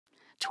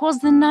'Twas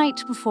the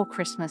night before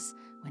Christmas,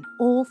 when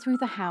all through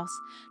the house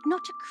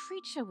not a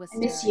creature was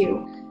stirring. I miss you.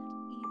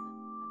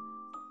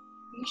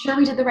 Are you sure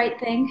we did the right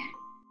thing?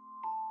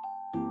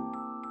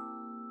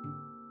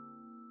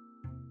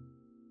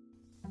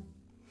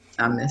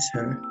 I miss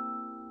her.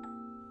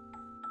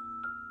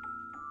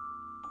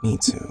 Me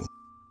too.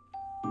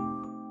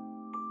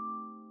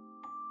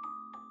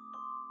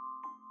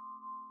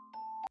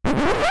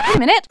 Wait a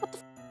minute.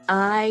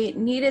 I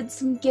needed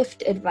some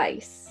gift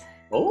advice.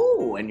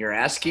 Oh, and you're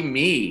asking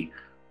me.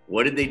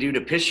 What did they do to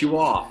piss you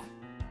off?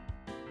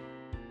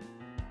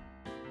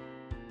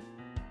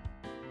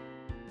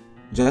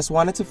 Just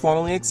wanted to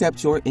formally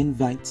accept your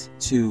invite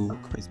to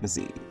Christmas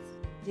Eve.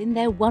 In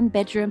their one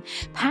bedroom,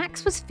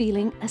 Pax was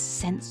feeling a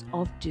sense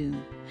of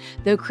doom.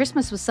 Though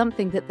Christmas was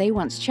something that they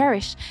once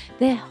cherished,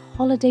 their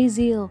holiday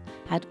zeal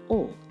had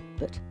all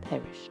but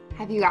perished.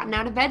 Have you gotten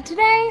out of bed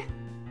today?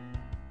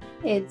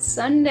 It's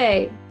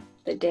Sunday,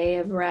 the day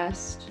of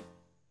rest.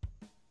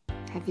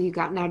 Have you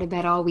gotten out of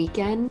bed all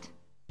weekend?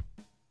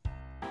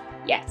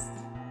 Yes.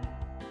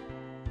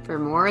 For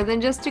more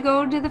than just to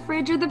go to the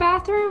fridge or the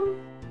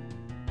bathroom?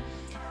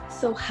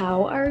 So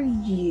how are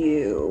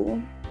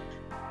you?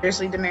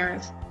 Seriously,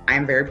 Damaris, I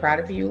am very proud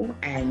of you,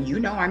 and you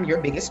know I'm your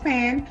biggest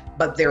fan,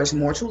 but there's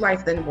more to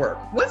life than work.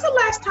 When's the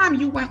last time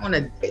you went on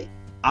a date?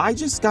 I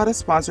just got a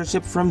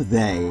sponsorship from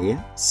They,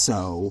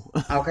 so...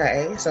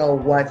 Okay, so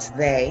what's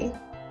They?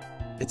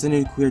 It's a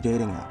new queer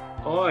dating app.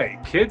 Oi,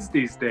 kids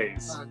these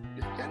days.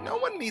 Yeah, no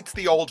one meets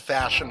the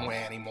old-fashioned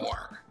way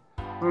anymore.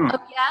 Oh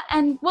yeah,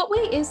 and what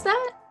way is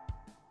that?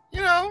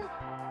 You know,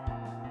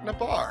 in a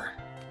bar.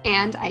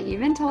 And I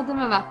even told them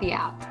about the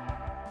app.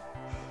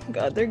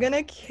 God, they're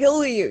gonna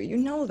kill you. You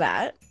know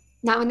that.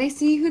 Not when they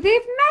see who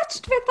they've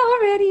matched with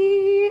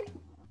already.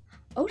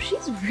 Oh,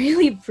 she's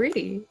really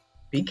pretty.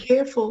 Be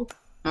careful,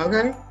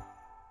 okay?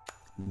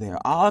 There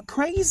are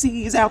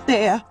crazies out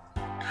there.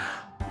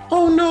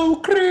 Oh no,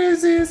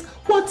 crazies!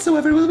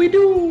 Whatsoever will we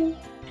do?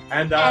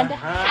 And a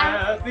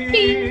happy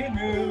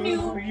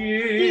new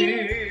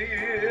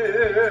year,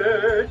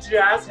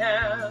 jazz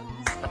hands.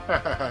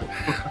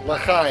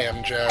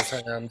 L'chaim, jazz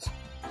hands.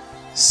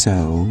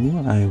 So,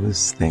 I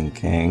was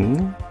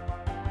thinking,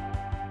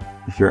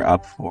 if you're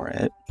up for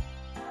it,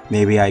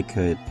 maybe I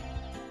could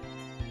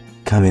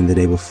come in the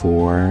day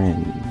before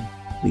and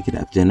we could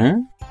have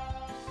dinner?